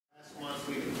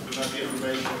got the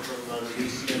information from the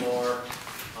DCNR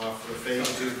for the phase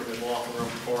 2 from McLaughlin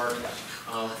Park. We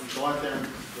got them,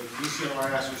 the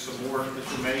DCNR asked for some more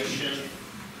information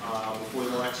before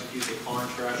they'll execute the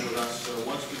contract with us. So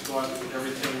once we've got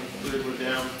everything cleared with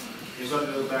them, we've got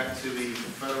to go back to the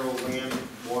Federal Land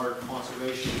Water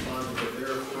Conservation Fund and get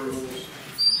their approvals.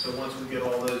 So once we get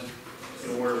all those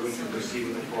in order, we can proceed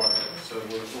with the project. So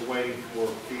we're waiting for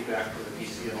feedback from the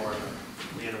DCNR, the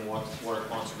Land and Water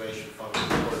Conservation Fund,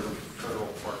 for the Federal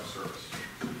Park Service.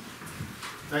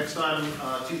 Next item,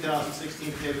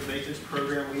 2016 pavement maintenance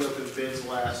program. We opened bids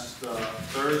last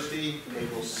Thursday,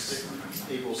 April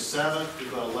 7th.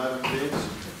 We've got 11 bids,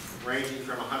 ranging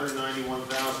from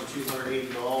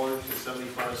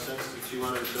 $191,280.75 to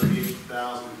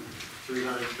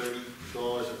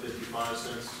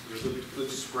 $238,330.55. There's a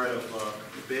good spread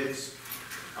of bids.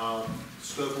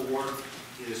 Scope of work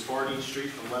is Harding Street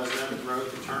from Lesnevin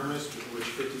Road to Terminus, which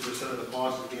 50% of the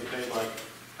cost is being paid by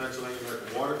Pennsylvania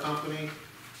American Water Company.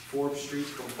 Forbes Street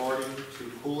from Harding to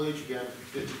Coolidge, again,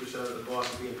 50% of the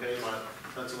cost is being paid by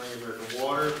Pennsylvania American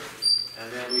Water.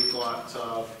 And then we've got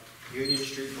Union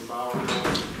Street from Bower Hill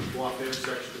to Bluff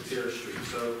intersection to Terrace Street.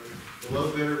 So the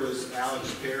low bidder was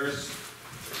Alex Paris,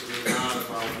 in the amount of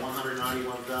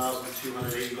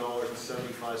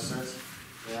 $191,280.75.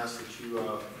 They asked that you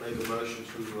make a motion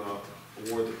to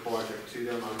award the project to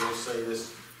them. I will say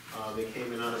this, they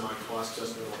came in under my cost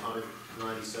estimate of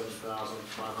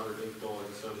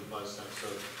 $197,508.75. So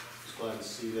just glad to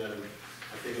see that. And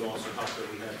I think it also helped that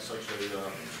we had such a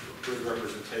good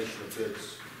representation of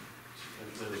bids, and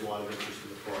there was a lot of interest in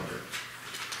the project.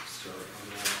 So I'm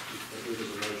going to move as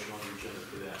a motion on the agenda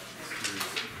for that.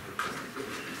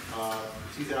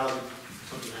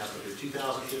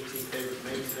 2015 pavement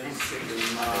maintenance.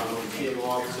 TA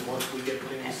office, and once we get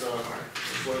things slow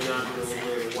down to the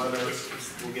way of the weather,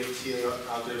 we'll get TA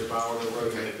out there to Bower Hill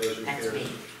Road and make those repairs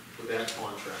with that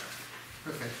contract.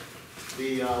 Okay.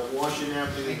 The Washington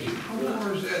Avenue. How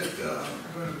far is that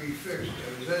going to be fixed?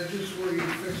 Is that just where you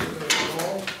fix the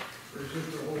wall, or is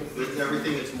it the whole thing?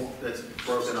 Everything that's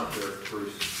broken up there,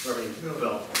 Bruce. Everything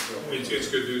fell. It's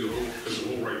going to do the whole, because the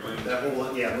whole right lane. That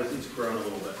whole, yeah, it's grown a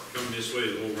little bit. Coming this way,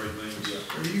 the whole right lane. Yeah.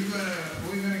 Are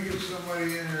we gonna get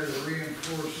somebody in there to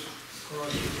reinforce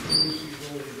across the Lucy's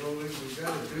old building? We've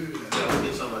got to do that. Yeah, we'll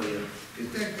get somebody in.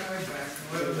 Get that guy back and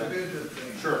let him bid the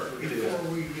thing. Sure, we can do that.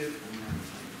 Before we get,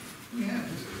 yeah,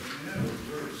 that was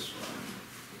very smart.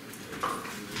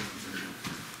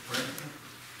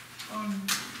 On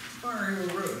Fire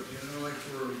Hill Road, you know, like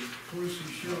where Lucy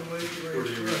Show Lake, Where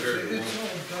they repaired the it's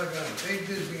all dug out. They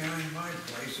did behind my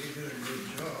place, they did a good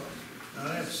job. Now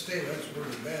that's where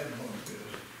the bad bump is.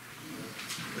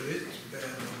 But it's bad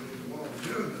on the wall,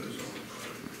 Joe knows all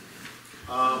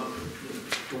about it.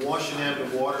 The Washington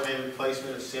Avenue water main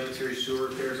replacement and sanitary sewer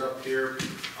repairs up here.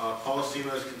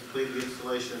 Colosimo has completed the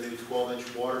installation of a new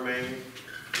 12-inch water main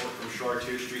from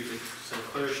Chartier Street to St.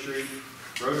 Clair Street.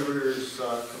 Roto-Rooter is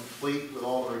complete with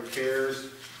all the repairs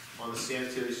on the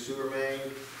sanitary sewer main.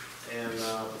 And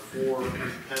before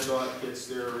PennDOT gets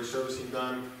their resurfacing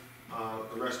done,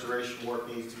 the restoration work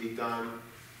needs to be done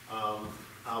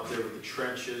out there with the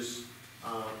trenches.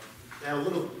 And a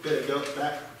little bit of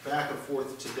back and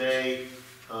forth today.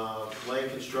 Lane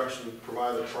Construction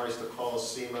provided a price to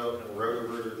Colosimo and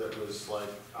Roto-Rooter that was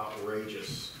like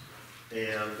outrageous.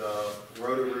 And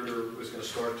Roto-Rooter was going to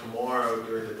start tomorrow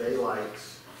during the daylight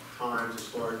time to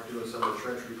start doing some of the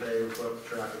trench repaving, put up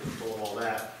traffic control and all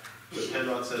that. But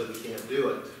PennDOT says we can't do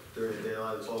it during the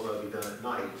daylight. It's all going to be done at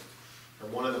night.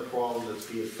 And one of the problems that's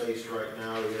being faced right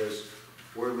now is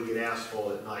where do we get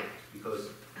asphalt at night?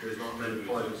 Because there's not many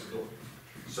places to do it.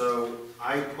 So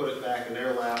I put it back in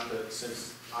their lap that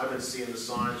since I've been seeing the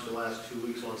signs for the last 2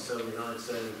 weeks on 79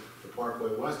 saying the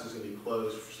Parkway West is going to be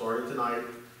closed starting tonight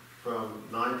from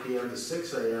 9 p.m. to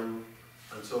 6 a.m.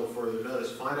 until further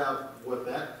notice. Find out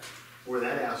where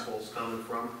that asphalt's coming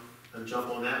from and jump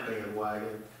on that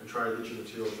bandwagon and try to get your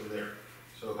material from there.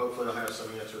 So hopefully I'll have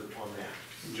some answer on that.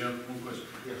 Jeff, one question.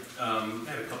 Yeah. I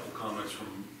had a couple comments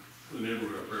from the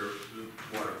neighborhood up there. The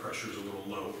water pressure is a little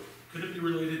low. Could it be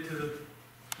related to the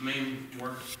main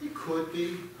work? It could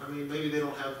be. I mean, maybe they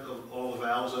don't have all the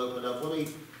valves opened up.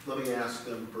 Let me ask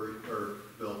them, or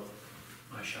Bill.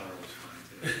 My shower was fine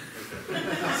today.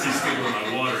 She's still with my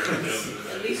water.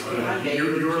 At least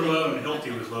you were low and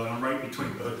Hilty was low. I'm right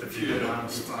between both of you.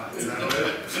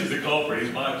 She's the culprit.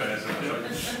 He's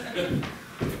bypassing.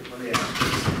 Let me ask.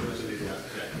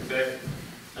 Okay.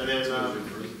 And then,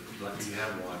 lucky you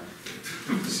have water.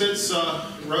 Since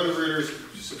Roto-Rooter is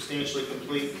substantially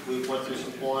complete, we went through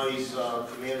some quantities.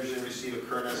 Commanders didn't receive a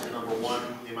current estimate number 1,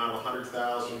 the amount of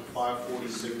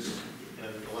 $100,546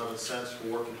 $1,000.11 for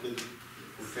work completed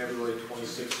from February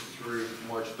 26th through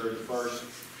March 31st,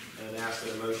 and ask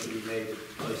that a motion be made to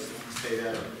stay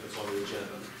that it's on the agenda.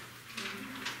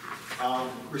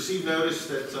 Received notice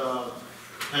that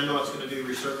PennDOT's going to do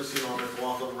resurfacing on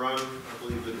McLaughlin Run. I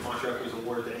believe the contract was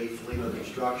awarded to 8th Lima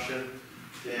Construction,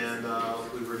 and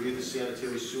we reviewed the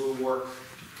sanitary sewer work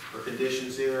or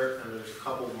conditions there, and there's a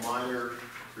couple minor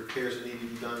repairs that need to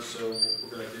be done. So what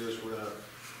we're going to do is we're going to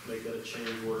make that a change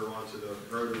order onto the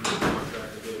road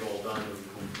contract and get it all done, and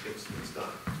it's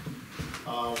done.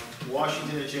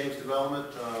 Washington and James Development,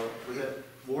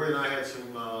 Lori and I had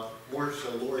some more,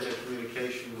 so Lori had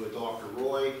communication with Dr.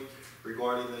 Roy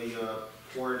regarding the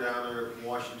corner down there at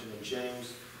Washington and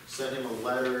James. Sent him a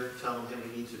letter telling him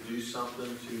he needs to do something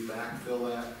to backfill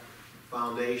that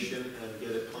foundation and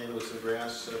get it planted with some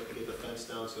grass, so to get the fence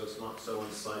down so it's not so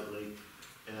unsightly.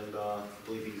 And I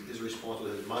believe his response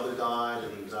was his mother died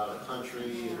and he was out of the country.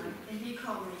 Yeah, and he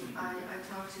called me, I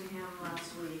talked to him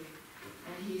last week,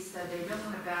 and he said they don't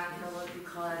want to backfill it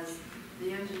because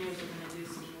the engineers are going to do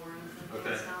some boring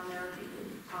things down there.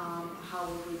 How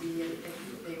would we be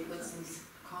if they put some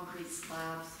concrete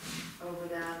slabs over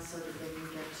that so that they can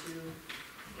get to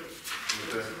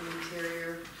the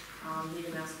interior? He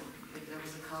even asked if there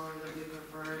was a color that we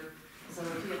preferred. So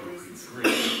if he at least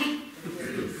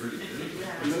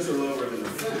And those are lower than the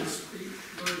fence.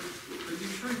 Are you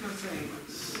sure he's not saying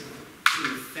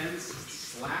fence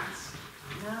slats?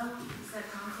 No, he said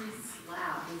concrete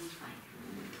slab.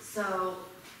 So,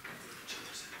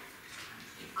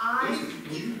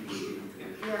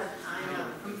 yeah, I know.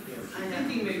 I'm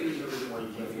thinking maybe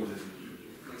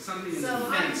like something in So the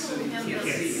I fence so told you him can't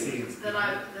see it. that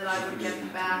I would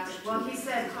get back. Well, he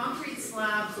said concrete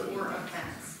slabs or a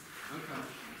fence.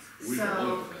 Okay.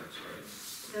 So,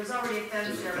 there's already a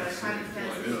fence there, but a kind of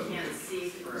fence that you can't see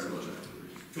through,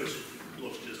 Which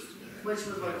looks just. which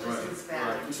would look just as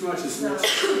bad. As much as So-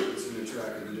 it's an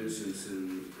attractive nuisance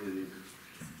and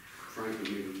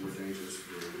frankly maybe more dangerous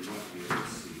for the not to be able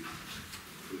to see.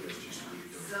 That's just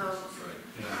So,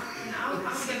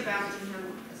 I'll get back to him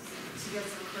to get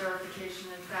some clarification.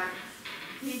 In fact,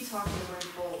 he talked to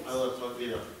Lynn Bolts, I left,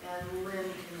 yeah, and Lynn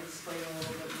can explain a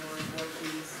little bit more of what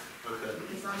he's, okay.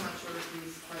 because I'm not sure if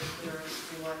he's quite clear as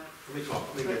to what. Let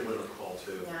me get Lynn a call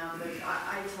too. Yeah, but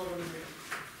I told him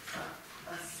that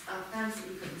a fence that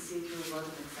you couldn't see through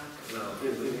wasn't acceptable. No,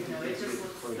 You know, it just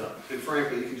looks. cleaned up. And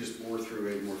frankly, you can just bore through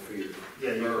 8 more feet of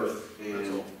Yeah, you're earth. that's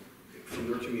And all. from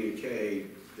their communique,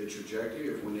 the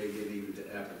trajectory of when they get even to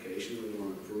application, when they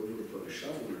want to approve it or put a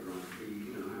shovel in the ground, could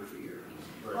be, half a year.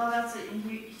 Right. Well, that's it, and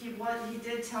he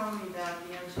did tell me that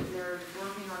they're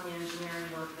working on the engineering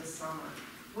work this summer,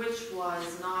 which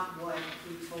was not what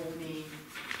he told me,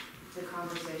 the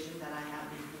conversation that I had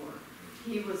before.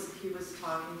 He was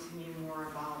talking to me more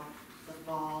about the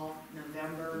fall,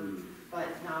 November, but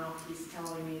now he's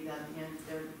telling me that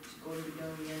they're going to be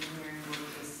doing the engineering work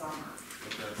this summer.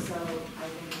 Okay. So I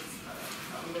think it's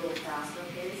a little faster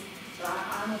pace, but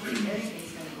I don't think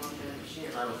anything's gonna go there this year.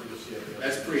 I don't think you'll see it.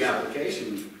 That's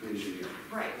pre-application engineering.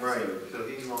 Right. Right, so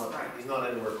he's Right. not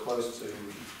anywhere close to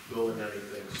building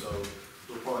anything, so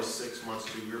we're probably 6 months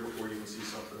to a year before you can see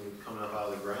something coming up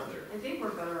out of the ground there. I think we're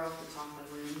better off to talk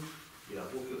to Lynn. Yeah,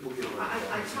 we'll get Lynn.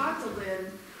 I talked to Lynn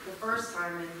the first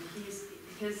time, and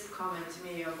his comment to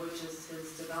me, of which is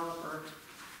his developer,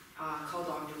 called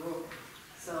Dr. Roy.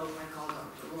 So I called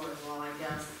Dr. Roy. Well, I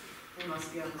guess they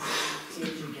must be on the same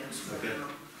page again. So, Okay.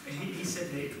 And he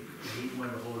said he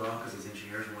wanted to hold off because his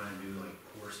engineers wanted to do like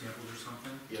core samples or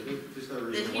something. Yeah, there's no that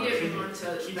reason he why. didn't want to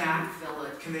backfill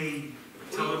it. Can they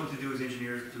tell him to do his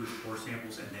engineers, do his core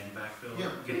samples and then backfill? Yeah.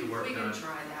 Get the work We done? can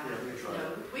try that. Yeah, we can try You know,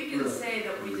 that. we can say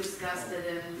that we discussed it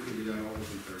and, You can be done all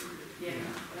within 30 days.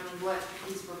 and what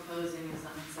he's proposing is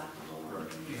unacceptable. Right.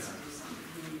 He needs to do something.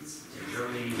 He needs to do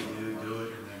Whatever they need to do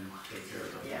it and then take care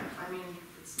of it. Yeah, I mean,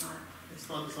 it's not, It's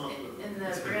not. in the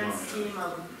It's been grand long. scheme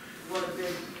of what a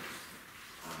big,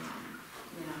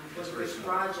 what It's a very big small.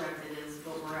 project it is,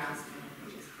 what we're asking, I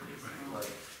think is pretty small.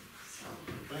 Right. So,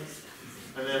 Thanks.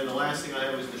 And then the last thing I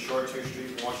have is the Chartier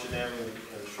Street, Washington Avenue,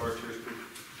 and Chartier Street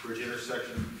Bridge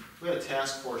intersection. We had a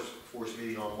task force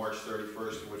meeting on March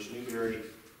 31st, in which Newberry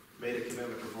made a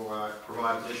commitment to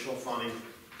provide additional funding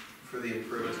for the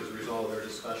improvements as a result of their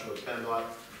discussion with PennDOT.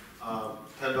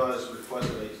 PennDOT has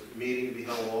requested a meeting to be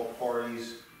held with all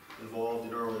parties involved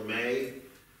in early May.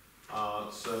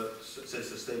 Since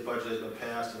the state budget has been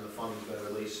passed and the funding's been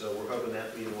released, so we're hoping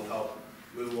that meeting will help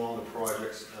move along the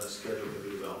projects and a schedule to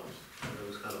be developed. And it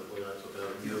was kind of what I took out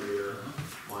of the here,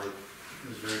 Mike, It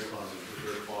was very positive.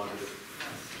 was very positive.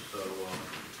 So,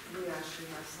 we actually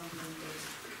have something that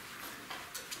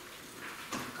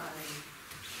got a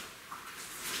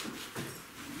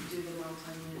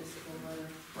multi-municipal letter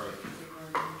Right.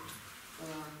 regarding,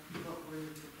 what we're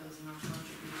proposing our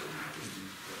contribution.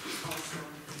 Also,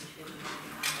 if you want to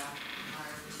have that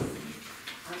prior to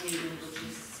our meeting, which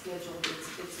is scheduled,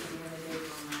 it's at the end of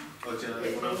April now. Oh, it's in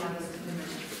They April now? have a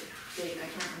date, I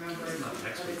can't remember, It's not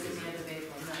next but it's week, in is the end of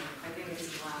April, no, I think it's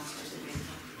the last week of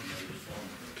April.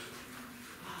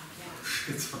 Oh,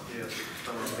 yeah. It's fine. Yeah.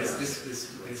 Summer pass.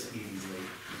 This meeting's late.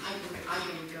 I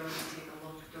can go and take a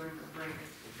look during the break,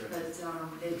 Okay. but,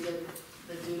 they did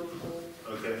the doodle poll,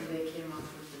 Okay, and they came up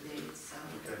with the dates, so.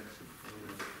 okay.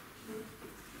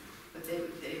 But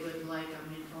they would like, I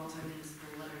mean,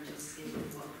 multi-municipal letter just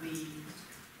stated what we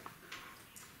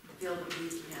feel that we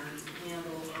can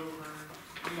handle over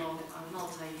a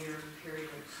multi-year period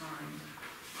of time,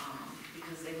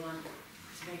 because they want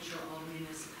to make sure all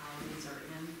municipalities are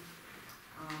in.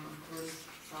 Of course,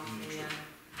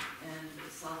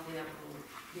 Lafayette will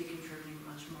be contributing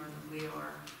much more than we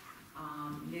are.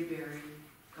 Newberry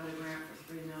got a grant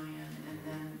for $3 million, and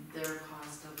then their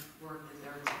cost of work that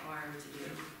they're required to do.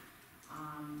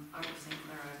 Upper St.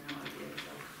 Clair, I have no idea if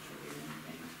they'll contribute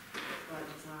anything, but,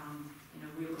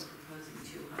 we were proposing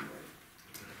 200.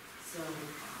 So,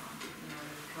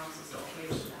 if council's okay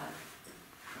with that,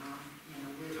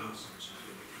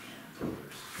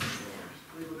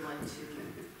 we would like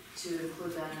to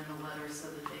include that in the letter so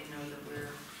that they know that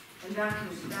and that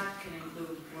can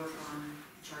include work on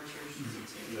charters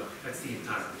too. Yeah. That's the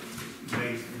entire,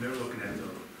 they're looking at the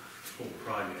whole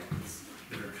project,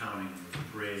 they're counting the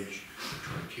bridge,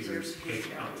 Chartiers,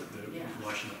 up to the, Yeah.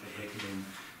 washing up the Hickman,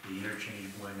 the interchange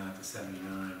going out to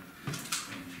 79,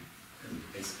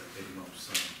 and basically big lump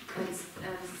sum.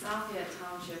 And Lafayette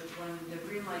Township, when the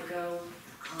Green Light Go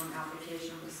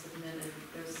application was submitted,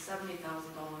 there's $70,000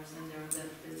 in there that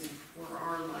is for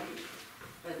our light.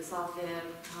 But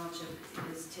Lafayette Township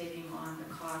is taking on the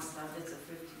cost of, it's a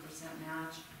 50%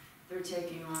 match. They're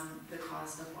taking on the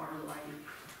cost of our light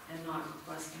and not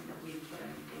requesting that we put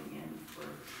anything in for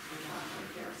that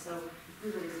right there. So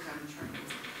really it's kind of trying to,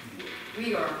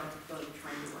 we are both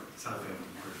trying to